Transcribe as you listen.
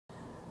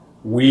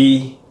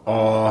We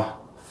are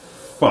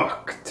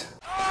fucked.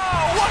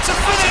 Oh, what a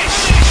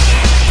finish!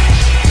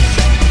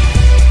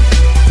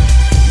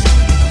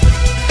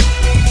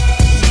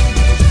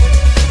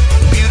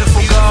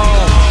 Beautiful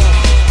goal.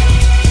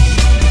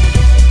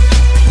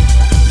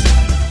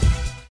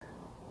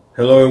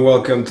 Hello and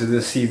welcome to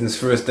this season's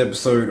first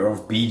episode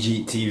of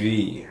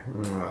BGTV.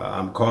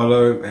 I'm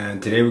Carlo,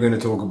 and today we're going to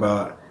talk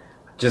about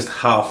just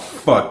how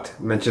fucked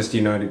Manchester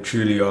United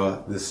truly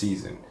are this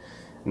season.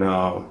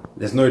 Now,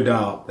 there's no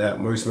doubt that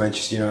most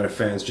Manchester United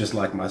fans, just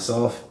like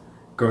myself,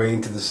 going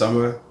into the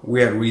summer,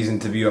 we had reason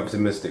to be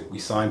optimistic. We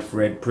signed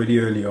Fred pretty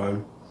early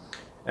on,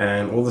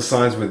 and all the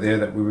signs were there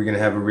that we were going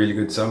to have a really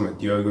good summer.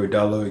 Diogo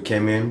Dalot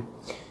came in,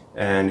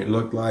 and it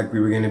looked like we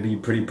were going to be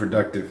pretty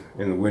productive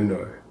in the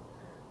window.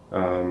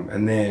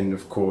 And then,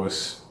 of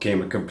course,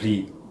 came a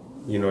complete,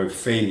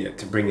 failure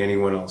to bring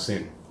anyone else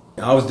in.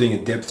 I was doing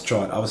a depth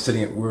chart. I was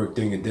sitting at work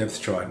doing a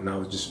depth chart, and I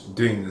was just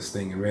doing this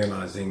thing and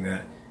realizing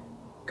that,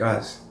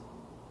 guys,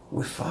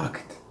 we're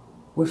fucked.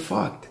 We're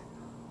fucked.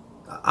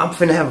 I'm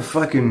finna have a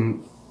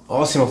fucking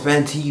Arsenal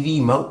fan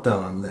TV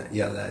meltdown.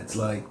 Yeah, lads.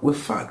 Like, we're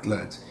fucked,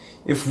 lads.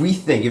 If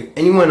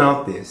anyone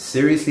out there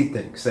seriously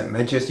thinks that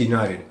Manchester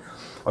United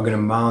are gonna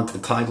mount a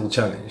title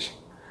challenge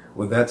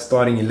with that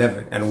starting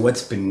 11 and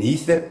what's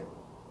beneath it,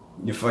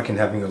 you're fucking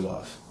having a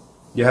laugh.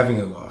 You're having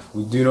a laugh.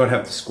 We do not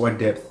have the squad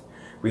depth.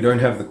 We don't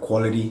have the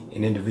quality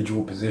in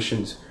individual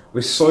positions.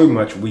 We're so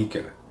much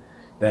weaker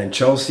than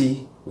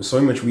Chelsea. We're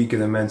so much weaker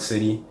than Man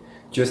City,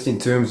 just in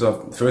terms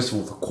of, first of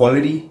all, the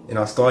quality in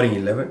our starting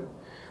 11.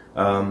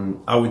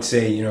 I would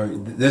say,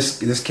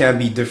 this can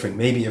be different.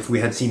 Maybe if we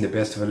had seen the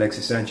best of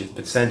Alexis Sanchez,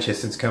 but Sanchez,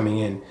 since coming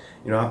in,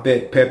 I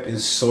bet Pep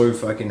is so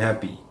fucking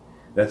happy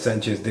that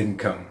Sanchez didn't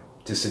come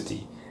to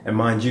City. And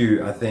mind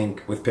you, I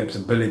think with Pep's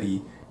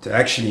ability to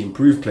actually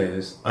improve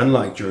players,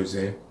 unlike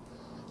Jose,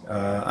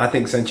 I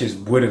think Sanchez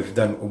would have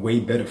done way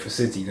better for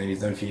City than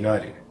he's done for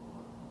United.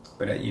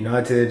 But at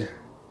United,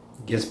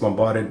 gets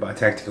bombarded by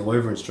tactical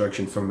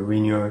over-instruction from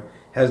Mourinho,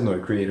 has no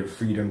creative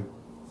freedom.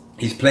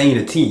 He's playing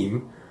a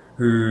team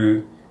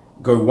who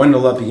go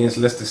 1-0 up against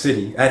Leicester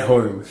City at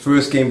home,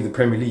 first game of the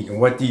Premier League. And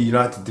what do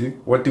United do?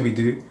 What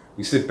do?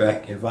 We sit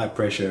back, invite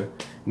pressure,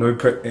 no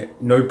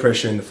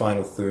pressure in the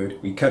final third.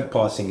 We cut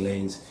passing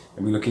lanes,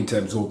 and we're looking to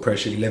absorb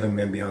pressure, 11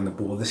 men behind the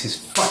ball. This is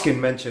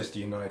fucking Manchester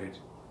United.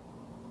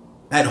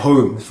 At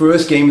home,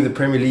 first game of the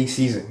Premier League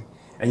season,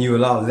 and you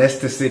allow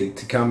Leicester City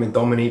to come and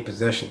dominate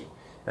possession.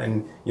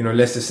 And,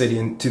 Leicester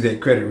City, to their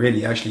credit,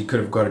 really actually could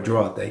have got a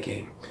draw at that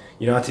game.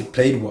 United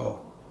played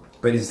well.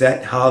 But is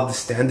that how the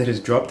standard has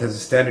dropped? Has the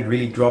standard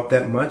really dropped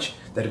that much?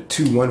 That a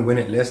 2-1 win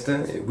at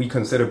Leicester, we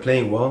consider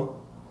playing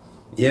well?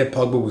 Yeah,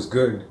 Pogba was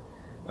good.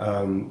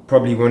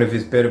 Probably one of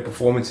his better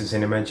performances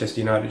in a Manchester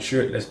United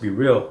shirt, let's be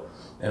real.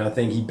 And I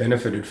think he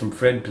benefited from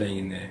Fred playing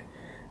in there.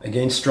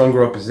 Against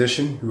stronger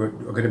opposition, who are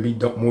going to be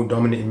more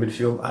dominant in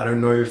midfield, I don't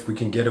know if we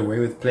can get away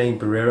with playing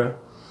Pereira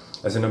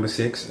as a number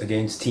 6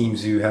 against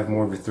teams who have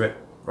more of a threat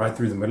right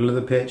through the middle of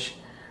the pitch.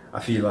 I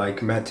feel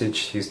like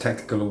Matic, his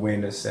tactical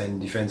awareness and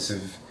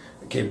defensive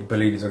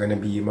capabilities are going to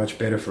be much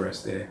better for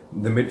us there.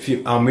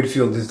 Our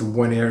midfield is the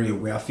one area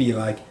where I feel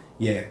like,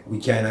 yeah, we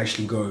can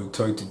actually go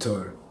toe to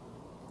toe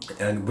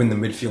and win the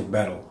midfield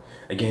battle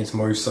against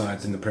most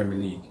sides in the Premier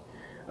League.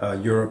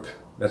 Europe,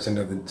 that's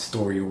another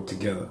story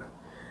altogether.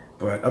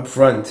 But up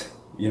front,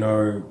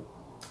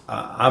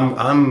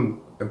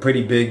 I'm a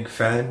pretty big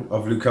fan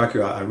of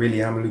Lukaku. I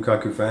really am a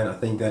Lukaku fan. I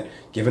think that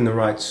given the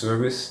right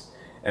service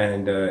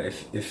and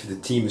if the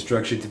team is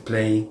structured to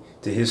play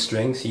to his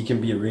strengths, he can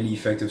be a really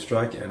effective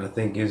striker. And I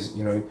think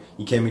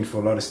he came in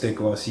for a lot of stick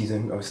last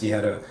season. Obviously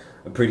had a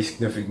pretty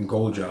significant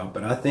goal job,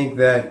 but I think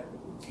that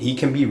he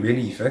can be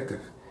really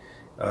effective.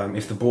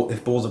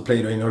 If balls are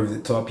played in over the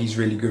top, he's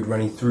really good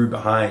running through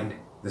behind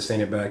the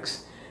centre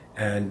backs,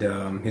 and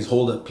his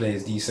hold up play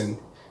is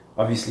decent.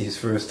 Obviously, his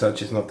first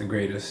touch is not the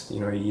greatest. He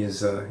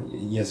has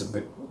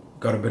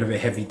got a bit of a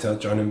heavy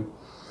touch on him,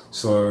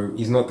 so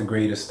he's not the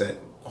greatest at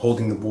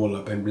holding the ball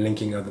up and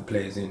linking other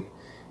players in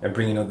and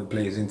bringing other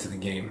players into the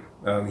game.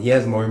 He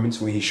has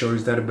moments where he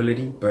shows that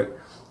ability, but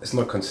it's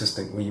not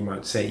consistent. Where you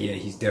might say, yeah,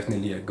 he's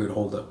definitely a good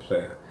hold up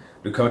player.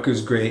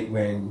 Lukaku's great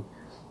when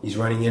he's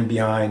running in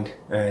behind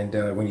and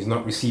when he's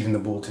not receiving the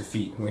ball to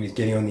feet, when he's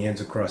getting on the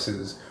ends of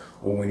crosses,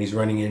 or when he's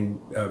running in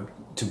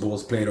to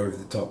balls played over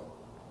the top.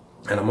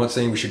 And I'm not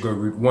saying we should go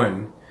route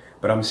 1,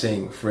 but I'm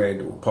saying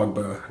Fred or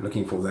Pogba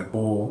looking for that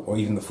ball, or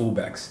even the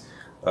fullbacks.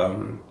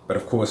 But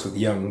of course, with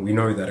Young, we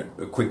know that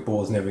a quick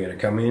ball is never going to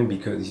come in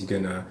because he's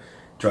going to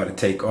try to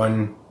take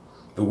on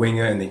the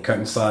winger and then cut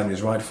inside on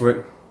his right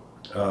foot.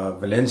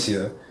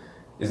 Valencia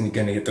isn't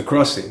going to get the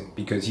crossing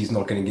because he's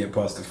not going to get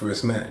past the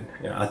first man.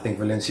 I think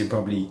Valencia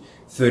probably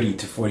 30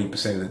 to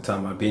 40% of the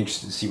time. I'd be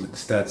interested to see what the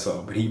stats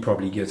are, but he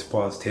probably gets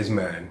past his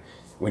man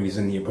when he's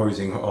in the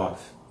opposing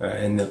half.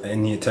 In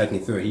the attacking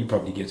third, he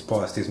probably gets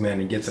past his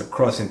man and gets a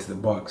cross into the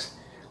box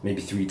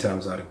maybe 3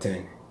 times out of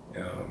 10,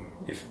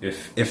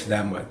 if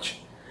that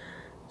much.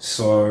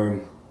 So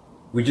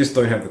we just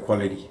don't have the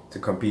quality to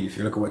compete. If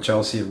you look at what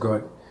Chelsea have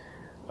got,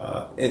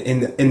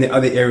 in the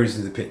other areas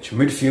of the pitch.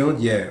 Midfield,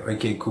 yeah,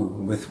 okay, cool,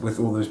 with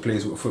all those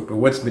players with foot. But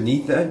what's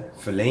beneath that?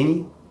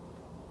 Fellaini,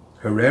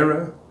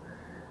 Herrera,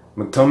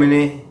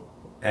 McTominay,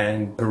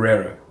 and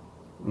Pereira.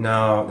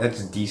 Now,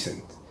 that's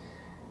decent.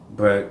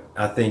 But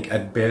I think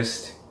at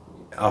best,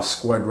 our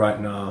squad right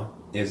now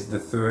is the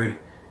third,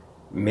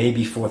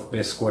 maybe fourth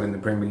best squad in the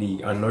Premier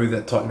League. I know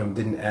that Tottenham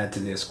didn't add to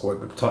their squad,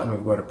 but Tottenham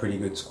have got a pretty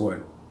good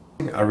squad.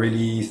 I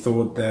really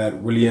thought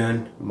that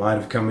Willian might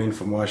have come in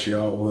for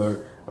Martial,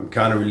 although I'm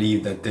kind of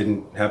relieved that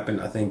didn't happen.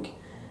 I think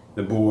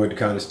the board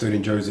kind of stood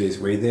in Jose's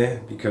way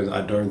there, because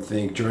I don't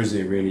think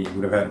Jose really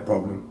would have had a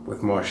problem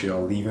with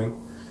Martial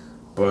leaving.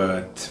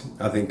 But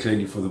I think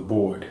clearly for the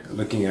board,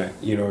 looking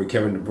at, you know,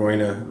 Kevin De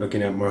Bruyne,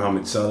 looking at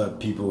Mohamed Salah,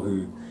 people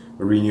who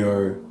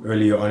Mourinho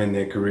earlier on in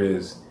their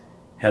careers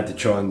had the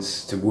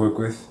chance to work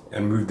with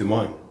and moved them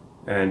on,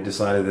 and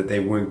decided that they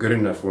weren't good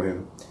enough for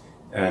him,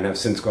 and have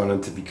since gone on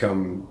to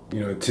become, you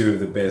know, two of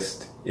the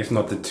best, if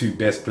not the two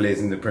best players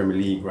in the Premier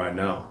League right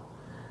now.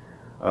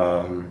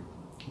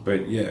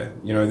 But yeah,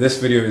 you know, this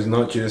video is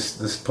not just,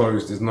 this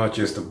post is not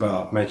just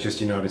about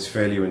Manchester United's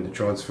failure in the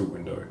transfer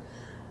window,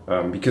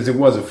 because it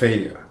was a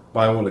failure.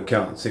 By all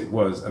accounts, it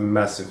was a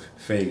massive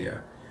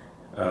failure.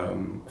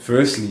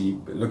 Firstly,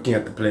 looking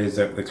at the players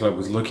that the club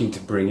was looking to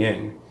bring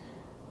in,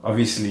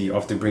 obviously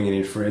after bringing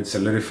in Fred,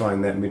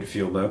 solidifying that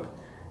midfield up,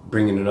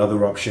 bringing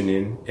another option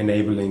in,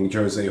 enabling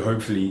Jose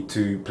hopefully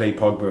to play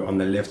Pogba on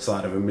the left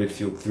side of a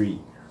midfield three,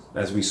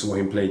 as we saw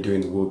him play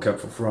during the World Cup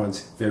for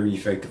France, very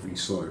effectively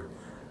so.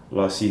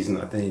 Last season,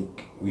 I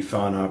think we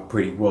found out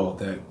pretty well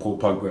that Paul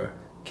Pogba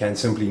can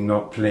simply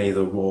not play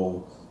the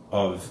role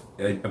of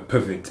a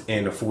pivot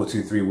in a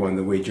 4-2-3-1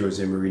 the way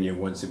Jose Mourinho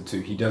wants him to.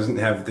 He doesn't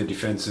have the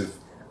defensive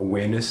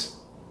awareness,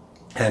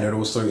 and it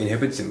also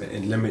inhibits him.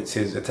 It limits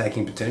his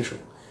attacking potential,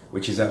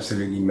 which is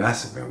absolutely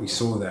massive, and we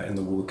saw that in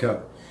the World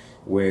Cup,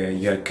 where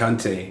you had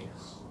Kante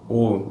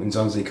or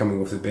Nzonzi coming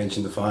off the bench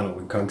in the final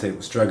when Kante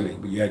was struggling.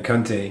 But you had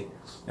Kante,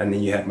 and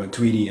then you had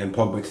Matuidi and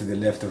Pogba to the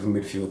left of a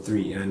midfield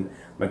three, and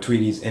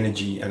Matuidi's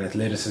energy and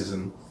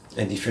athleticism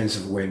and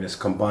defensive awareness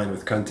combined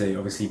with Kante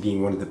obviously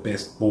being one of the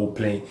best ball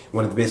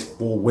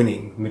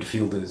winning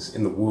midfielders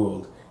in the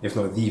world, if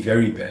not the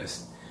very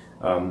best.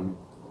 Paul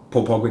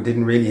Pogba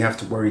didn't really have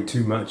to worry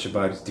too much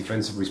about his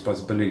defensive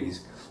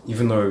responsibilities,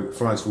 even though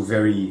France were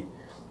very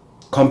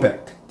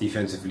compact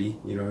defensively.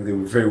 You know, they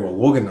were very well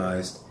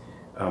organized.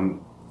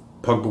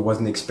 Pogba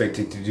wasn't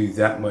expected to do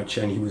that much,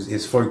 and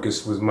his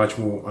focus was much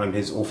more on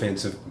his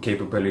offensive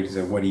capabilities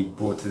and what he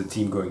brought to the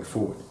team going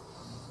forward.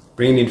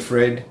 Bringing in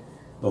Fred,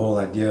 the whole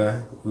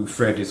idea with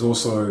Fred is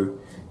also,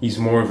 he's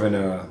more of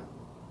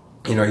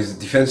you know, he's a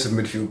defensive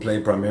midfield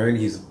player primarily.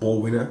 He's a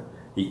ball winner.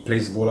 He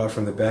plays the ball out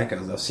from the back,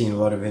 as I've seen a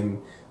lot of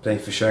him playing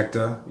for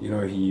Shakhtar. You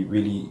know, he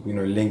really, you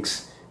know,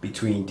 links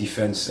between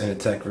defense and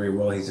attack very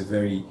well. He's a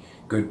very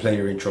good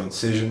player in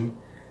transition,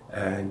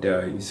 and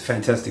he's a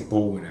fantastic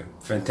ball winner,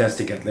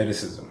 fantastic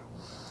athleticism.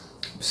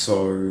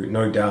 So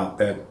no doubt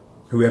that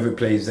whoever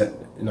plays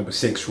that number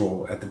 6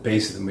 role at the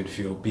base of the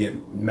midfield, be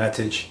it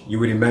Matic, you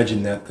would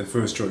imagine that the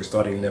first choice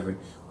starting 11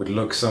 would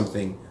look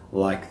something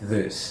like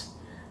this,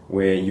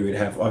 where you would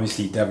have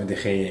obviously David De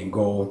Gea in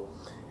goal.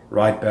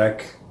 Right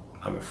back,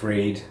 I'm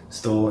afraid,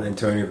 still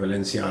Antonio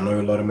Valencia. I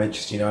know a lot of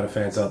Manchester United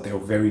fans out there are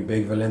very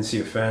big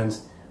Valencia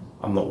fans.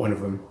 I'm not one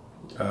of them.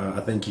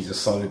 I think he's a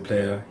solid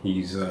player.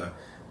 He's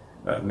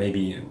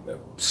maybe a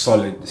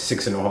solid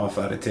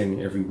 6.5 out of 10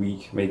 every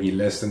week, maybe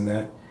less than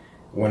that.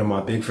 One of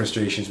my big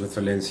frustrations with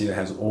Valencia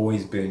has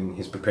always been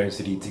his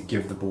propensity to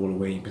give the ball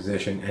away in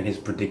possession and his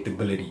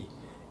predictability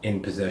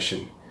in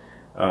possession.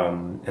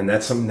 And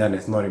that's something that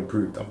has not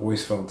improved. I've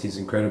always felt he's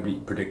incredibly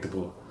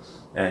predictable.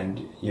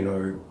 And, you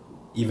know,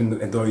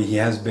 even though he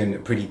has been a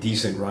pretty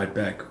decent right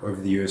back over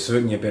the years,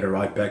 certainly a better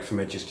right back for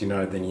Manchester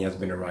United than he has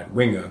been a right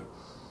winger,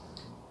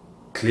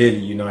 clearly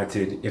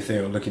United, if they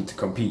are looking to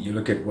compete, you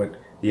look at what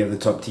the other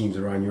top teams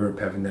around Europe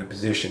have in that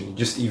position,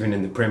 just even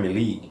in the Premier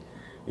League.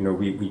 You know,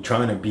 we're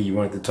trying to be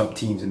one of the top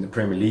teams in the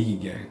Premier League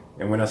again.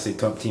 And when I say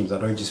top teams, I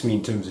don't just mean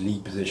in terms of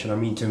league position, I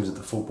mean in terms of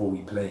the football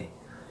we play.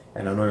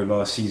 And I know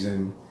last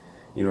season,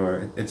 you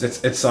know,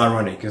 it's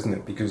ironic, isn't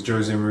it? Because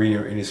Jose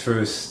Mourinho, in his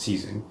first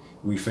season,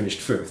 we finished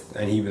 5th,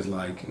 and he was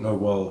like, no,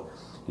 well,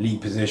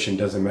 league position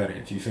doesn't matter.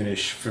 If you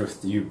finish 5th,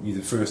 you're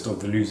the first of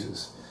the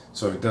losers,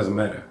 so it doesn't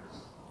matter.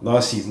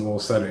 Last season, all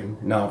of a sudden,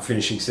 now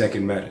finishing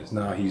 2nd matters.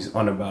 Now he's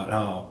on about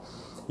how,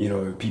 you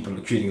know, people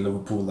are treating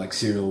Liverpool like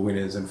serial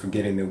winners and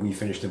forgetting that we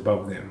finished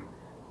above them.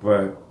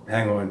 But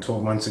hang on,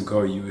 12 months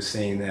ago, you were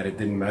saying that it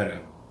didn't matter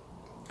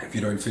if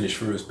you don't finish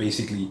first.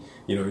 Basically,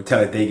 you know,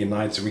 Talladega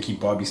Nights, Ricky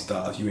Bobby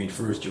style, if you ain't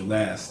first, you're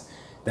last.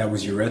 That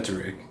was your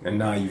rhetoric, and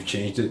now you've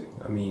changed it.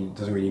 I mean, it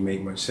doesn't really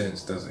make much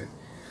sense, does it?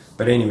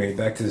 But anyway,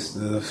 back to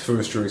the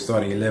first choice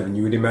starting 11.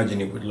 You would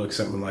imagine it would look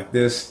something like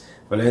this.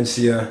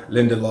 Valencia,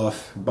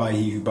 Lindelof,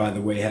 Bailly, who, by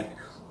the way,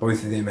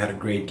 both of them had a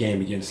great game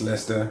against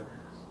Leicester.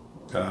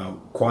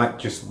 Quite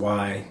just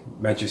why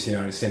Manchester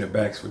United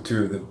centre-backs were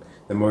two of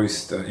the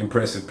most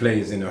impressive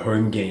players in a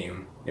home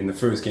game in the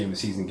first game of the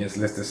season against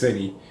Leicester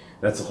City,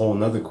 that's a whole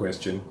nother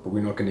question, but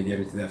we're not going to get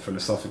into that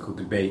philosophical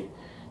debate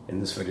in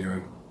this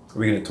video.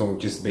 We're going to talk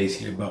just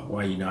basically about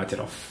why United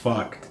are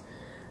fucked.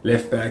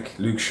 Left back,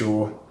 Luke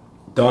Shaw.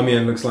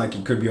 Darmian looks like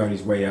he could be on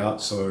his way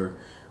out, so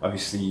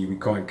obviously we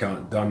can't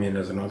count Darmian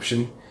as an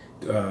option.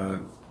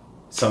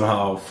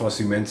 Somehow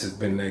Fosu Mensah has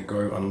been let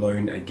go on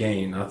loan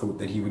again. I thought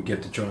that he would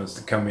get the chance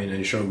to come in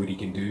and show what he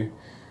can do.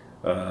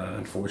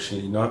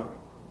 Unfortunately not.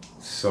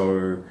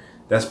 So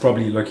that's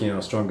probably looking at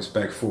our strongest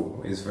back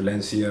four is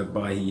Valencia,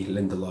 Bailly,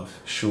 Lindelof,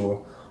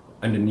 Shaw.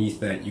 Underneath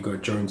that you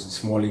got Jones and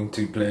Smalling,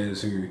 two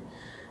players who,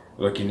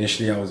 look,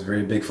 initially I was a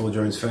very big Phil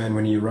Jones fan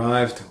when he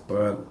arrived,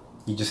 but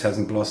he just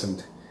hasn't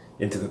blossomed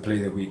into the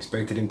player that we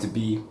expected him to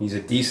be. He's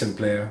a decent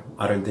player.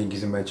 I don't think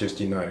he's a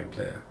Manchester United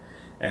player.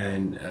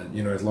 And,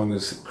 you know, as long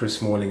as Chris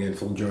Smalling and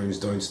Phil Jones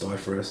don't start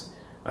for us,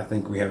 I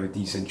think we have a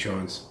decent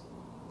chance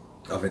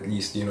of at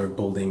least, you know,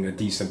 building a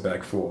decent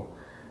back four.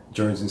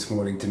 Jones and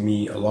Smalling, to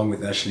me, along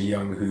with Ashley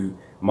Young, who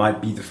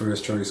might be the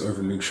first choice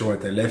over Luke Shaw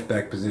at their left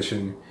back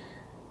position,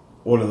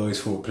 all of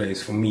those four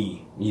players, for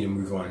me, need to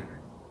move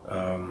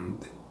on.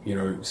 You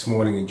know,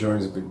 Smalling and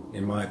Jones have been,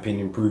 in my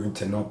opinion, proven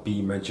to not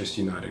be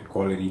Manchester United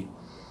quality.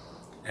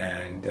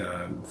 And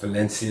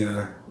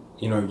Valencia,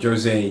 you know,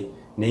 Jose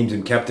named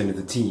him captain of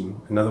the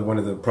team. Another one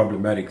of the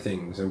problematic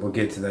things, and we'll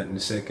get to that in a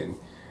second,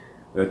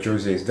 that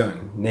Jose has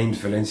done. Named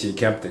Valencia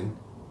captain,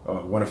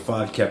 one of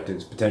 5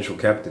 captains, potential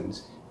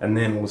captains, and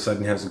then all of a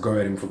sudden has a go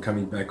at him for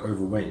coming back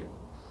overweight.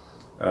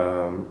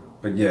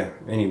 But yeah,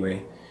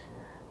 anyway,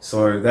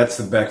 so that's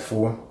the back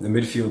four. The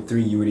midfield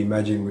three you would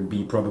imagine would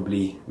be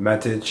probably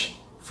Matic,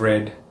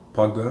 Fred,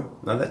 Pogba.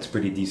 Now that's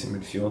pretty decent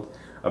midfield.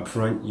 Up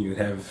front you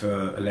have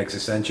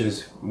Alexis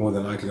Sanchez, more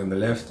than likely on the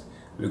left,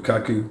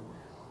 Lukaku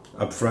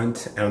up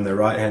front, and on the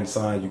right hand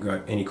side you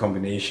got any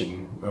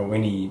combination or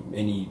any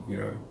you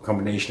know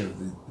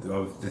combination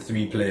of the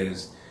 3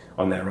 players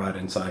on that right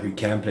hand side who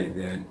can play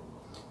there,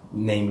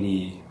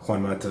 namely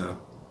Juan Mata,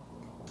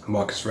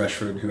 Marcus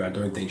Rashford, who I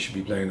don't think should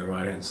be playing the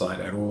right hand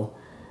side at all.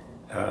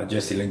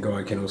 Jesse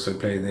Lingard can also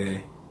play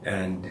there,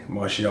 and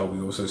Martial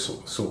we also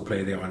saw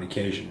play there on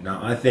occasion. Now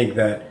I think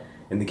that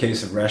in the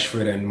case of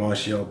Rashford and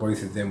Martial,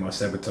 both of them are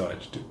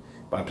sabotaged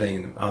by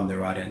playing on the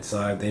right hand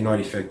side. They're not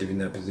effective in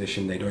that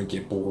position. They don't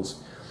get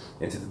balls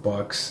into the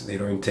box. They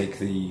don't take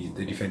the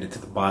defender to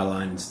the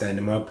byline and stand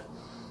him up.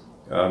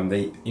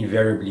 They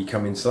invariably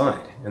come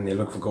inside and they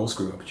look for goal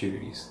scoring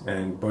opportunities.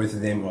 And both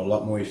of them are a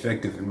lot more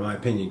effective, in my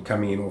opinion,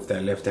 coming in off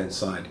that left hand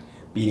side,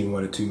 beating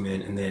 1 or 2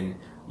 men, and then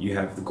you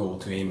have the goal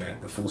to aim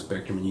at, the full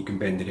spectrum, and you can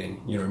bend it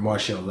in. You know,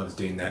 Martial loves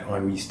doing that,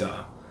 Henry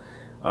style.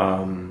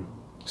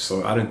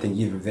 So I don't think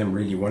either of them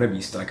really want to be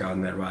stuck out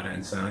on that right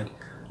hand side.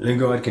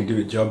 Lingard can do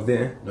a job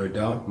there, no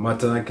doubt.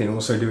 Mata can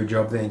also do a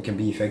job there and can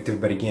be effective,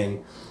 but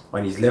again,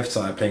 on his left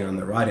side, playing on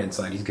the right hand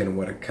side, he's going to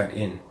want to cut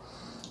in.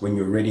 When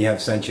you already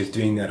have Sanchez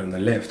doing that on the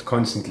left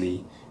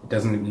constantly, it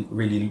doesn't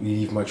really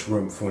leave much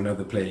room for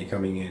another player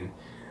coming in.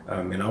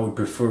 And I would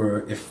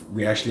prefer if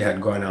we actually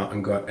had gone out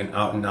and got an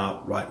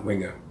out-and-out right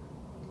winger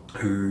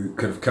who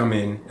could have come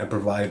in and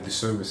provided the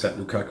service that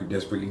Lukaku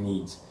desperately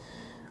needs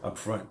up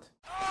front.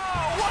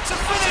 Oh, what a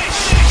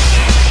finish!